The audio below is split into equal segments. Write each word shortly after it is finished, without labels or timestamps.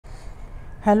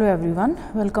Hello everyone,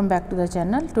 welcome back to the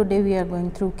channel. Today we are going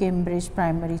through Cambridge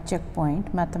Primary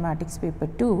Checkpoint Mathematics paper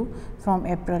 2 from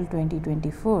April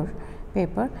 2024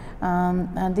 paper.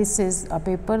 And this is a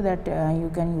paper that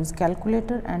you can use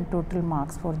calculator, and total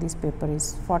marks for this paper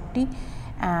is 40,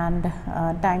 and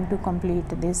time to complete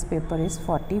this paper is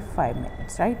 45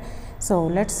 minutes, right? So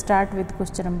let's start with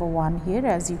question number 1 here.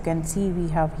 As you can see, we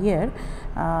have here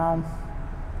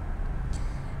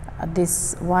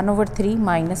this 1 over 3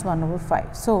 minus 1 over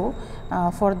 5. So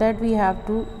for that we have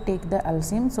to take the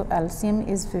LCM. So LCM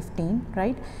is 15,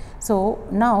 right? So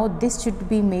now this should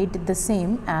be made the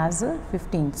same as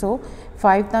 15. So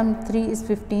 5 times 3 is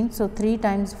 15. So 3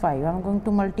 times 5, I am going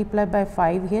to multiply by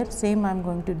 5 here. Same I am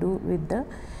going to do with the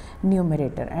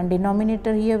numerator, and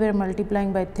denominator here we are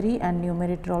multiplying by 3 and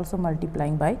numerator also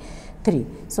multiplying by 3.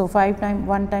 So 5 times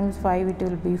 1 times 5, it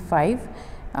will be 5.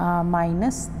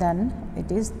 Minus, then it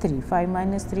is 3. 5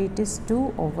 minus 3, it is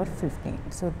 2 over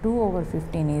 15. So 2 over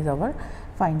 15 is our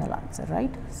final answer, right?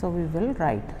 So we will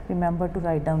write, remember to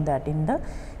write down that in the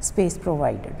space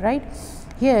provided, right?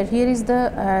 Here is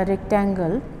the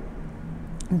rectangle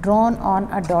drawn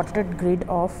on a dotted grid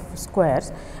of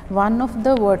squares. One of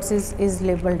the vertices is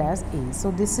labeled as A. So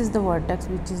this is the vertex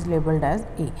which is labeled as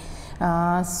A.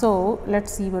 So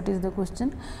let's see what is the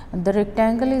question. The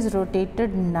rectangle is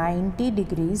rotated 90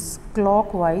 degrees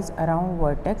clockwise around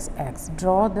vertex X.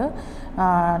 Draw the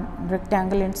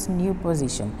rectangle in its new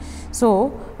position.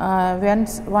 So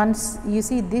once you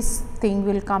see, this thing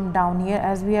will come down here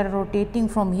as we are rotating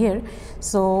from here.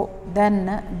 So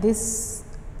then this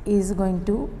is going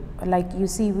to, like you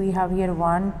see, we have here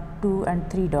 1, 2 and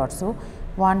 3 dots. So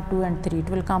 1, 2 and 3, it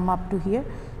will come up to here.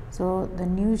 So the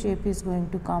new shape is going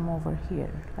to come over here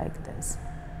like this.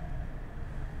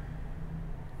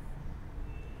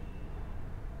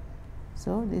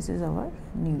 So this is our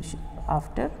new shape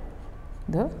after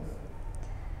the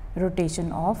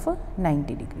rotation of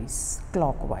 90 degrees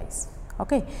clockwise.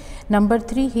 Okay. Number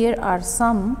 3, here are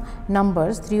some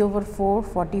numbers: 3 over 4,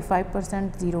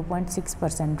 45%,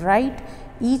 0.6%. Write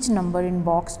each number in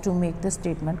box to make the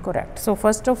statement correct. So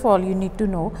first of all, you need to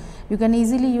know, you can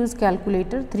easily use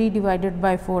calculator. 3 divided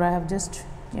by 4, I have just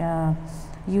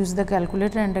used the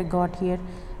calculator and I got here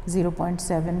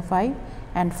 0.75,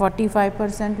 and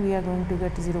 45% we are going to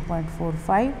get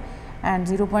 0.45, and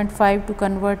 0.5 to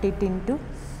convert it into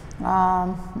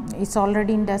it's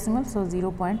already in decimal, so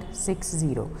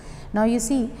 0.60. Now you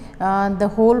see, the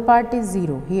whole part is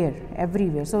 0 here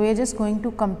everywhere. So we are just going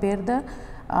to compare the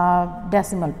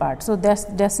decimal part. So this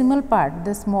decimal part,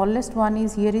 the smallest one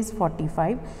is here is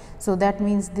 45. So that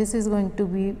means this is going to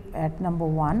be at number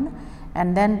 1,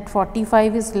 and then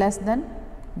 45 is less than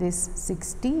this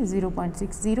 60,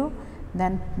 0.60.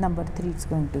 Then number 3 is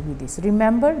going to be this.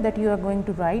 Remember that you are going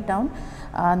to write down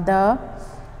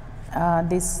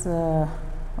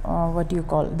what you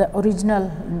call the original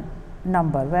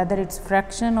number, whether it's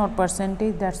fraction or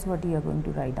percentage, that's what you are going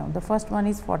to write down. The first one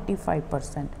is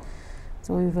 45%.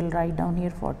 So we will write down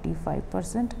here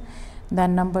 45%.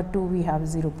 Then number 2 we have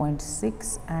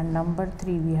 0.6, and number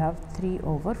 3 we have 3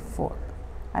 over 4.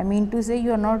 I mean to say,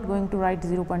 you are not going to write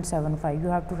 0.75, you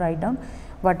have to write down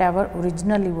whatever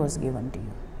originally was given to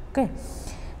you. Okay.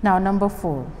 Now number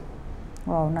 4.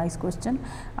 Wow, nice question.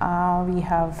 We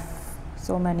have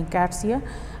so many cats here.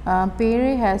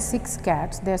 Pere has 6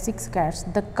 cats. There are 6 cats.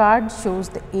 The card shows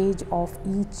the age of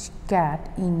each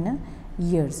cat in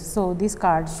years. So this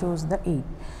card shows the age.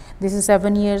 This is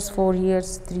 7 years, 4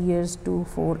 years, 3 years, 2,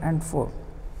 4 and 4.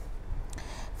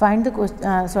 Find the question,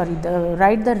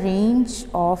 write the range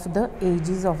of the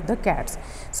ages of the cats.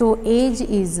 So age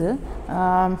is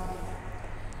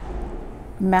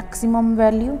maximum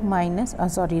value minus,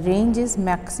 range is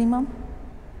maximum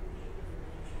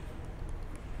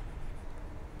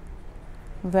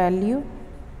value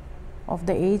of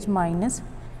the age minus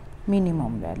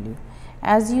minimum value.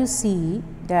 As you see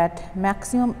that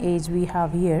maximum age we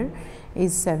have here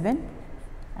is 7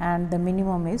 and the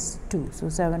minimum is 2. So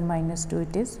 7 minus 2,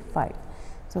 it is 5.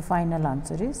 So final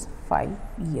answer is 5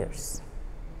 years.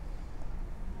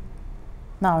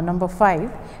 Now number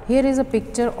 5, here is a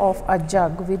picture of a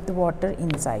jug with water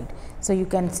inside. So you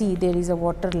can see there is a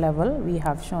water level we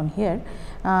have shown here.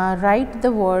 Write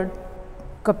the word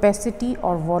capacity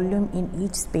or volume in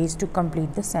each space to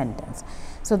complete the sentence.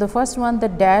 So the first one, the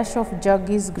dash of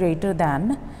jug is greater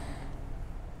than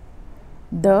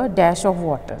the dash of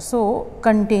water. So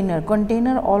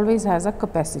container always has a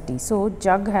capacity. So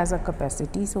jug has a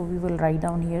capacity. So we will write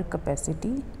down here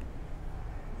capacity.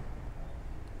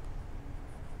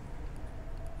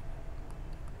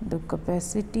 The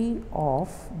capacity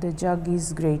of the jug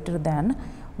is greater than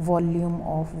volume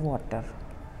of water.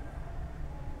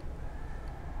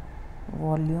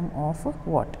 volume of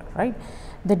water, right.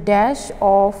 The dash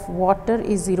of water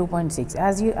is 0.6.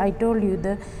 As I told you,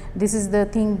 this is the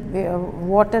thing,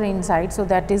 water inside, so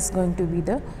that is going to be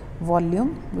the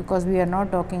volume, because we are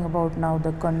not talking about now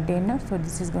the container. So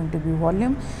this is going to be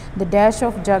volume. The dash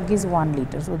of jug is 1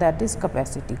 liter, so that is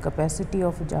capacity. Capacity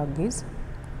of jug is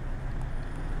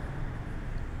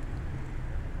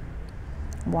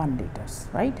 1 liters,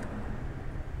 right.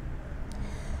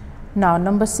 Now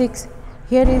number 6,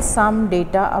 here is some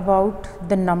data about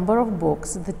the number of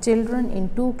books the children in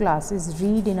 2 classes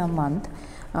read in a month.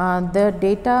 The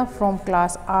data from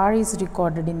class R is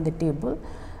recorded in the table,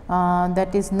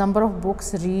 that is number of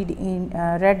books read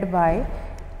by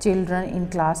children in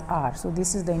class R. So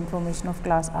this is the information of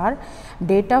class R.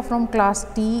 Data from class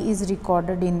T is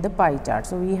recorded in the pie chart.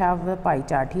 So we have the pie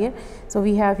chart here. So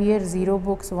we have here 0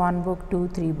 books, 1 book, 2,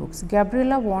 3 books.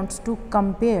 Gabriela wants to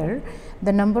compare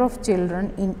the number of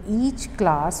children in each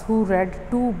class who read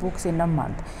 2 books in a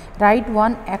month. Write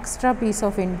one extra piece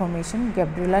of information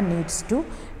Gabriela needs to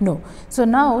know. So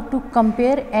now to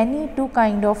compare any 2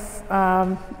 kind of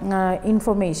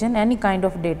information, any kind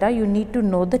of data, you need to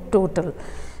know the total.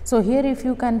 So here if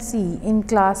you can see in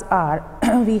class R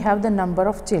we have the number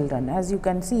of children. As you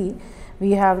can see,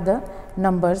 we have the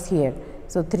numbers here.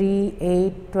 So 3,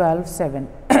 8, 12, 7.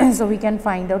 So we can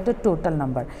find out the total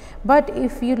number. But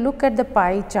if you look at the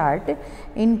pie chart,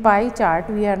 in pie chart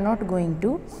we are not going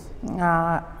to,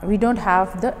 we don't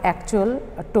have the actual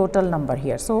total number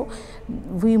here. So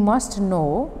we must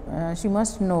know, she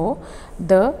must know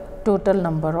the total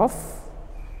number of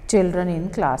children in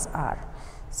class R.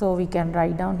 So we can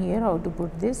write down here how to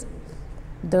put this,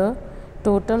 the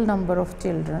total number of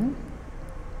children,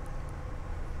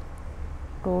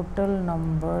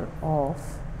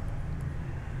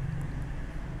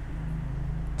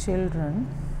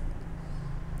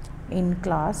 in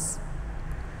class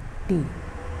T,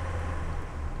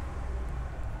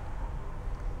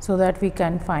 so that we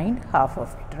can find half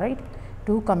of it, right,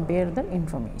 to compare the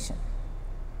information.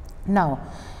 Now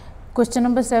question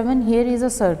number 7, here is a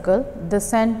circle, the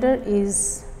center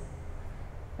is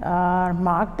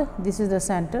marked, this is the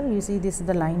center, you see this is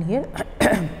the line here.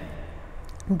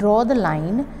 Draw the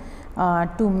line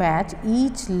to match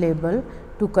each label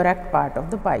to correct part of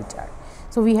the pie chart.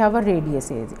 So we have a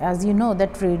radius, as you know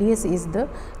that radius is the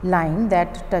line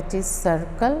that touches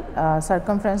circle,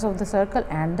 circumference of the circle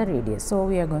and the radius. So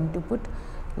we are going to put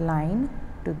line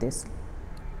to this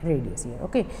radius here,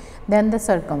 okay. Then the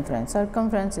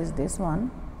circumference is this one,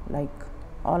 like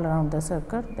all around the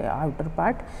circle, the outer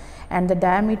part, and the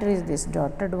diameter is this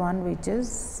dotted one, which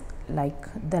is like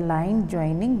the line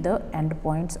joining the end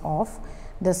points of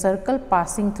the circle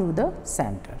passing through the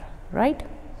center, right.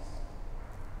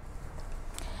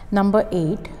 Number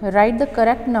 8, write the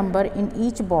correct number in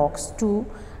each box to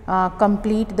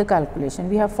complete the calculation.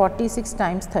 We have 46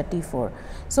 times 34.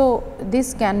 So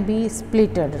this can be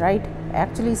splitted, right.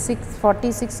 Actually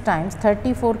 46 times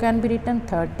 34 can be written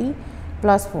 30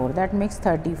 plus 4, that makes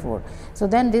 34. So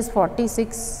then this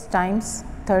 46 times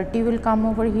 30 will come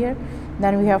over here,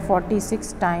 then we have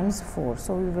 46 times 4.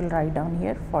 So we will write down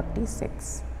here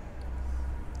 46,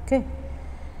 okay.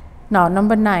 Now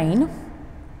number 9,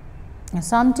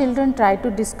 some children try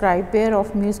to describe pair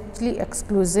of mutually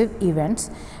exclusive events.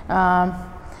 The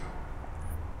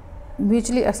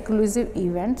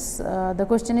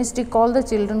question is, recall the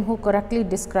children who correctly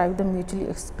describe the mutually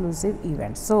exclusive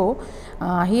events. So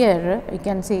here you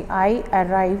can say, I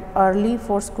arrive early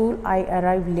for school, I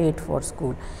arrive late for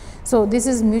school. So this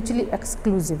is mutually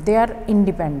exclusive, they are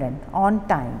independent on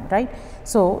time, right.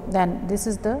 So then this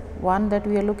is the one that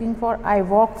we are looking for. I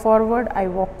walk forward, I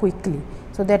walk quickly.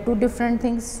 So they are 2 different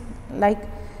things, like,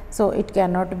 so it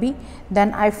cannot be.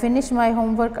 Then I finish my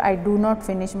homework, I do not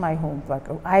finish my homework.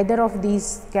 Either of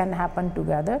these can happen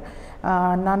together,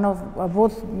 none of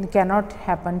both cannot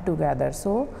happen together.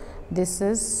 So this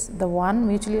is the one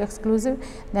mutually exclusive.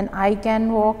 Then I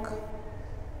can walk,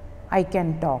 I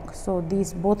can talk. So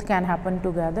these both can happen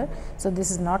together. So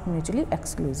this is not mutually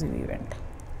exclusive event.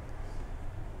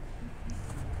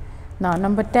 Now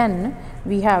number 10,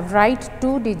 we have write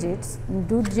 2 digit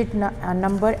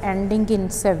number ending in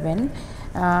 7,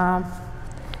 that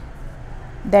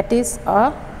is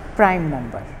a prime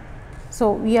number.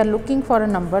 So we are looking for a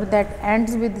number that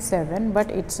ends with 7,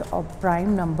 but it's a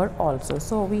prime number also.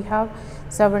 So we have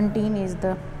 17 is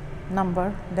the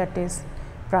number that is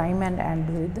prime and end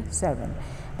with 7.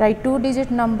 Write 2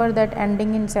 digit number that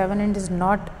ending in 7 and is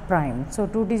not prime. So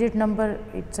 2 digit number,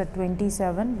 it's a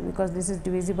 27, because this is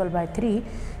divisible by 3.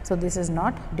 So this is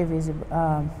not divisible,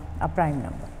 a prime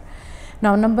number.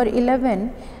 Now number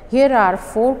 11, here are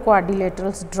 4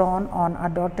 quadrilaterals drawn on a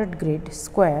dotted grid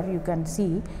square. You can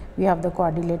see we have the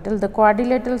quadrilateral. The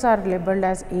quadrilaterals are labeled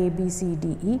as A, B, C,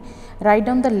 D, E. Write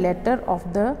down the letter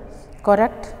of the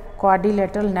correct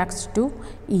quadrilateral next to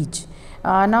each.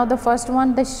 Now the first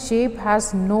one, the shape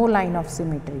has no line of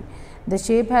symmetry. The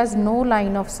shape has no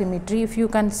line of symmetry. If you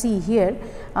can see here,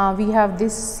 we have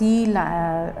this C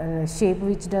shape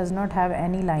which does not have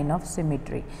any line of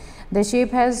symmetry. The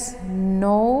shape has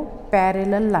no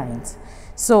parallel lines.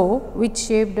 So which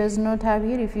shape does not have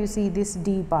here? If you see this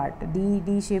D part,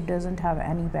 D shape doesn't have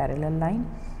any parallel line.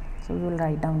 So we will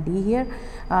write down D here.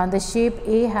 The shape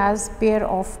A has pair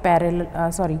of parallel,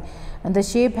 the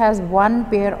shape has one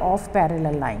pair of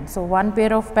parallel lines. So one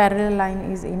pair of parallel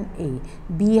line is in A.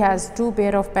 B has 2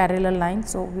 pair of parallel lines.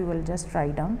 So we will just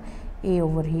write down A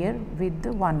over here with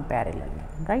the one parallel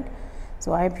line, right?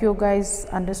 So I hope you guys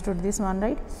understood this one,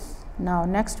 right? Now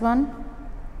next one,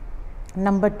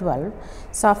 number 12.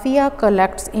 Safia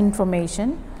collects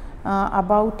information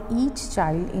about each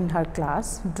child in her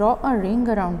class. Draw a ring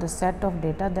around the set of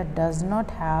data that does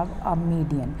not have a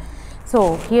median.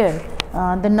 So here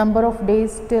the number of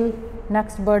days till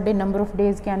next birthday, number of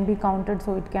days can be counted,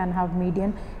 so it can have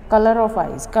median. Color of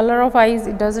eyes,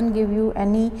 it doesn't give you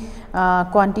any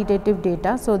quantitative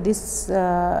data, so this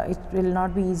it will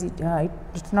not be easy,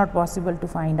 it's not possible to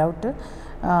find out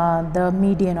the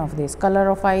median of this. Color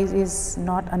of eyes is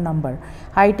not a number.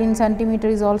 Height in centimeter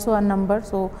is also a number,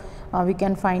 so we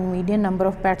can find median. Number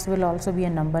of pets will also be a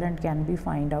number and can be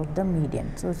find out the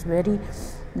median. So it's very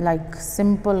like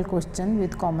simple question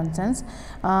with common sense.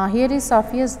 Here is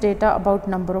Safia's data about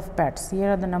number of pets.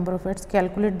 Here are the number of pets.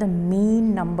 Calculate the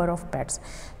mean number of pets.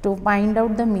 To find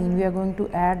out the mean, we are going to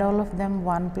add all of them.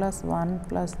 1 plus 1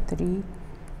 plus 3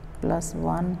 plus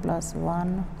 1 plus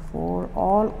 1, 4,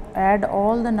 all add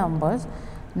all the numbers,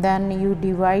 then you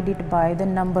divide it by the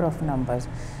number of numbers.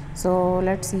 So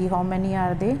let's see how many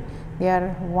are they. They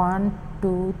are 1,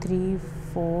 2, 3,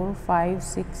 4, 5,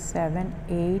 6, 7,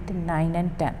 8, 9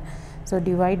 and 10. So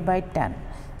divide by 10.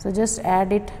 So just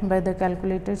add it by the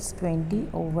calculator. It's 20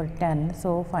 over 10.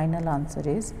 So final answer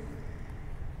is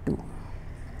 2.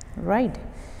 Right.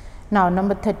 Now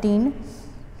number 13.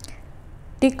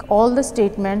 Tick all the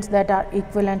statements that are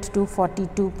equivalent to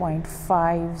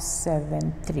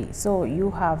 42.573. So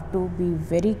you have to be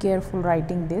very careful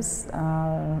writing this,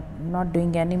 not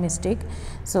doing any mistake.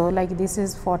 So like this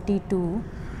is 42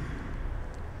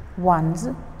 ones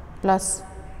plus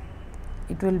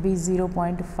it will be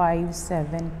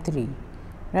 0.573,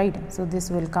 right? So this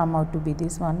will come out to be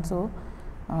this one. So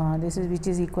this is which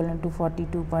is equivalent to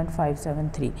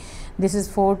 42.573. This is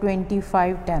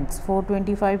 425 tenths.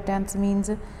 425 tenths means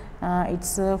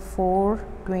it's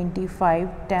 425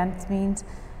 tenths means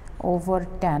over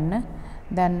 10,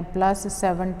 then plus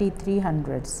 73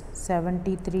 hundredths,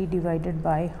 73 divided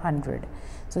by 100.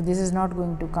 So this is not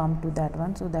going to come to that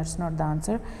one, so that's not the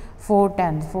answer. 4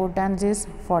 tenths is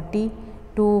 40,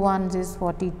 2 ones is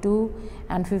 42,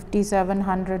 and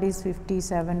 5700 is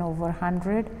 57 over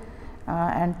 100.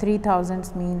 And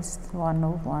 3000 means 1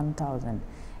 over 1000.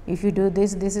 If you do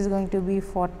this, this is going to be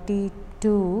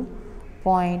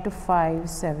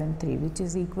 42.573, which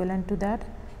is equivalent to that.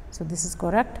 So this is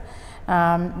correct.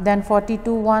 Then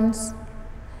 42 ones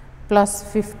plus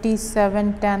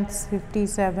 57 tenths,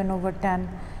 57 over 10,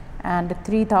 and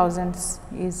 3000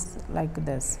 is like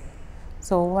this.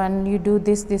 So when you do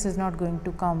this, this is not going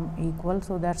to come equal,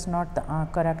 so that's not the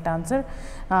correct answer.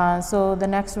 So the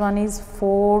next one is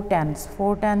 4 tenths.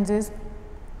 4 tenths is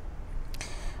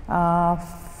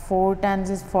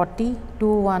 40,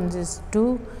 2 ones is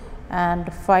 2,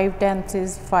 and 5 tenths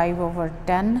is 5 over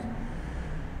 10.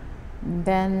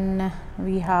 Then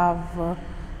we have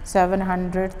 7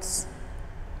 hundredths,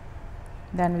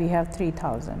 then we have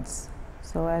 3000s.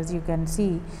 So as you can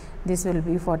see, this will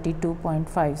be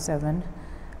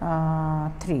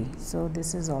 42.573. So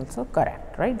this is also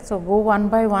correct, right? So go one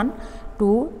by one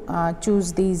to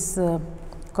choose these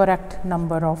correct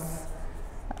number of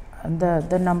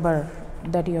the number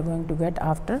that you are going to get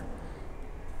after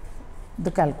the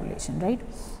calculation, right?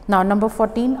 Now number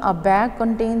 14, a bag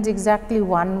contains exactly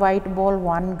 1 white ball,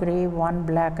 1 gray, 1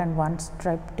 black and 1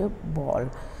 striped ball.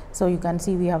 So you can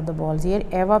see we have the balls here.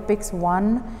 Eva picks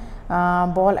 1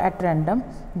 ball at random.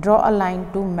 Draw a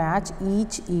line to match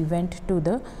each event to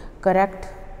the correct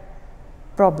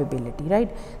probability, right?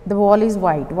 The ball is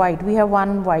white. We have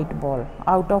 1 white ball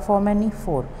out of how many?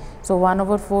 4. So 1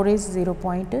 over 4 is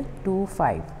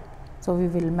 0.25. So we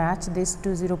will match this to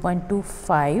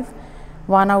 0.25.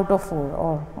 1 out of 4.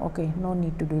 Oh, okay, no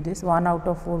need to do this. 1 out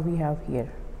of 4 we have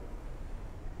here.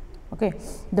 Okay,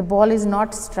 the ball is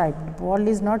not striped. Ball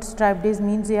is not striped is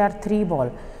means there are 3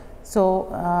 ball. So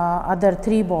other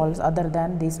 3 balls other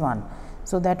than this one.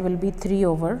 So that will be 3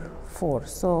 over 4.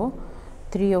 So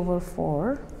 3 over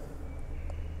 4.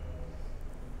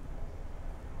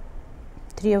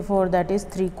 3 over 4, that is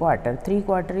 3/4.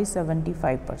 3/4 is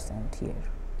 75% here.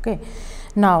 Okay.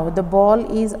 Now the ball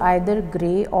is either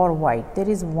gray or white. There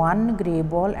is 1 gray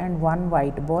ball and 1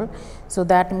 white ball. So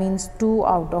that means 2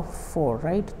 out of 4,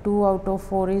 right? 2 out of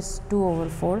 4 is 2 over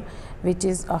 4, which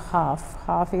is a half.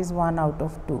 Half is 1 out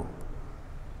of 2.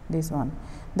 This one.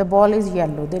 The ball is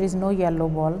yellow. There is no yellow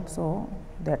ball, so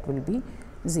that will be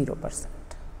 0%,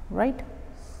 right?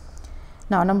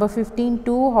 Now number 15,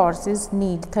 2 horses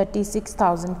need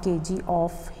 36,000 kg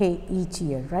of hay each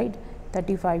year, right?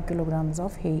 35 kilograms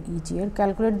of hay each year.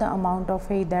 Calculate the amount of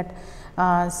hay that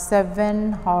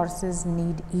 7 horses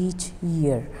need each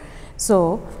year.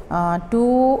 So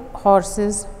 2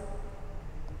 horses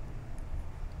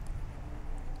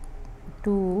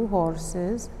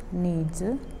needs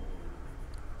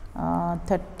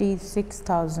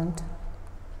 36,000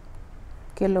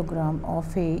 kilogram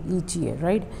of hay each year,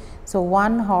 right? So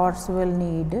 1 horse will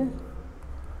need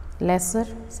lesser,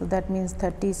 so that means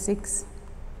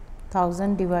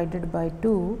 36,000 divided by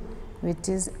 2, which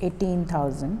is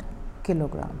 18,000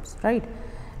 kilograms, right?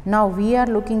 Now we are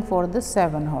looking for the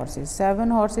 7 horses. 7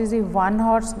 horses, if 1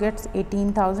 horse gets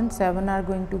 18,000, 7 are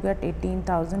going to get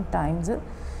 18,000 times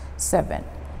 7.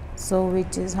 So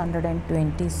which is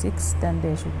 126, then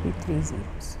there should be 3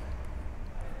 zeros.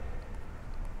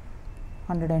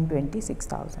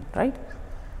 126,000, right?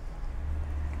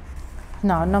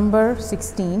 Now number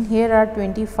 16, here are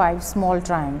 25 small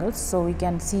triangles. So we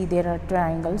can see there are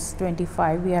triangles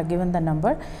 25, we are given the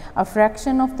number. A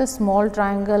fraction of the small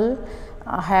triangle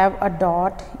have a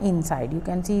dot inside. You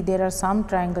can see there are some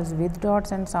triangles with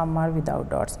dots and some are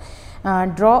without dots.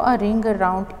 Draw a ring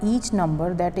around each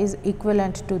number that is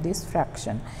equivalent to this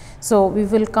fraction. So we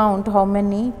will count how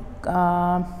many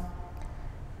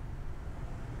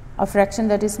a fraction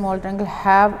that is small triangle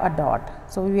have a dot.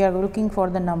 So we are looking for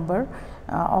the number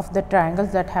of the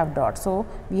triangles that have dots. So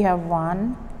we have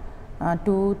 1,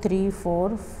 2, 3,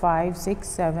 4, 5, 6,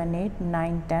 7, 8,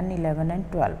 9, 10, 11 and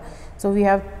 12. So we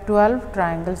have 12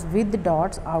 triangles with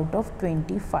dots out of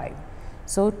 25.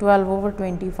 So 12 over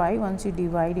 25, once you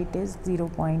divide it is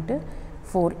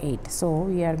 0.48. So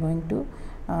we are going to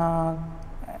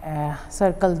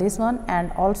circle this one,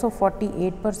 and also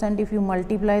 48%, if you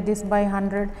multiply this by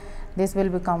 100, this will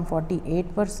become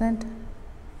 48%,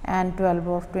 and 12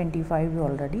 of 25 we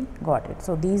already got it.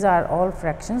 So these are all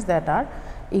fractions that are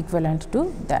equivalent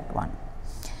to that one.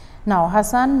 Now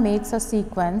Hassan makes a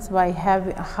sequence by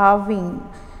halving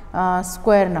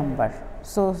square number.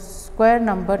 So square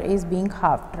number is being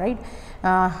halved, right?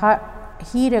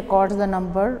 He records the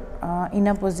number in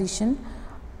a position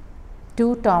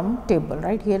 2 term table,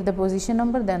 right? Here the position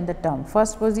number, then the term.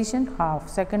 First position half,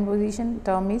 second position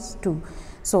term is 2,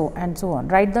 so and so on.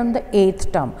 Write down the 8th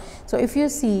term. So if you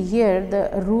see here, the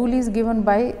rule is given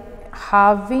by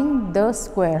halving the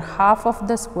square, half of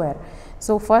the square.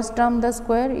 So first term the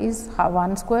square is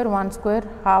 1 square,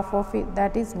 half of it,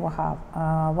 that is half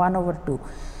 1 over 2.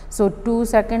 So 2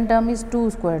 second term is 2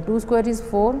 square is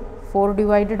 4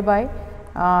 divided by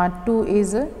 2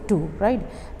 is 2, right?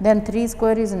 Then 3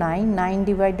 square is 9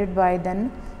 divided by then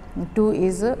 2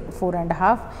 is 4 and a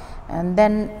half, and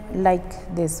then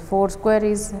like this 4 square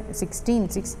is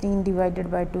 16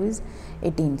 divided by 2 is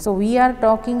 18. So we are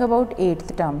talking about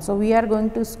 8th term. So we are going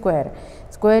to square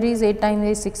is 8 times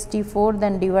is 64,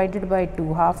 then divided by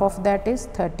 2, half of that is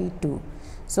 32.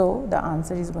 So the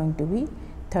answer is going to be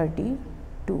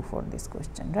 32 for this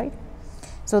question, right?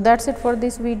 So that's it for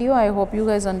this video. I hope you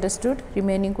guys understood.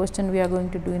 Remaining question we are going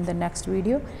to do in the next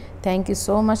video. Thank you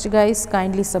so much guys.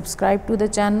 Kindly subscribe to the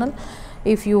channel.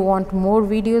 If you want more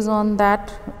videos on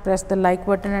that, press the like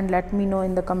button and let me know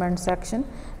in the comment section,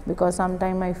 because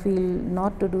sometime I feel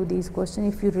not to do these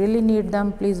questions. If you really need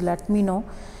them, please let me know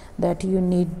that you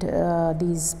need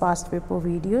these past paper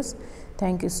videos.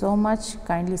 Thank you so much.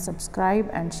 Kindly subscribe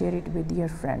and share it with your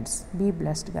friends. Be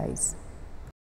blessed guys.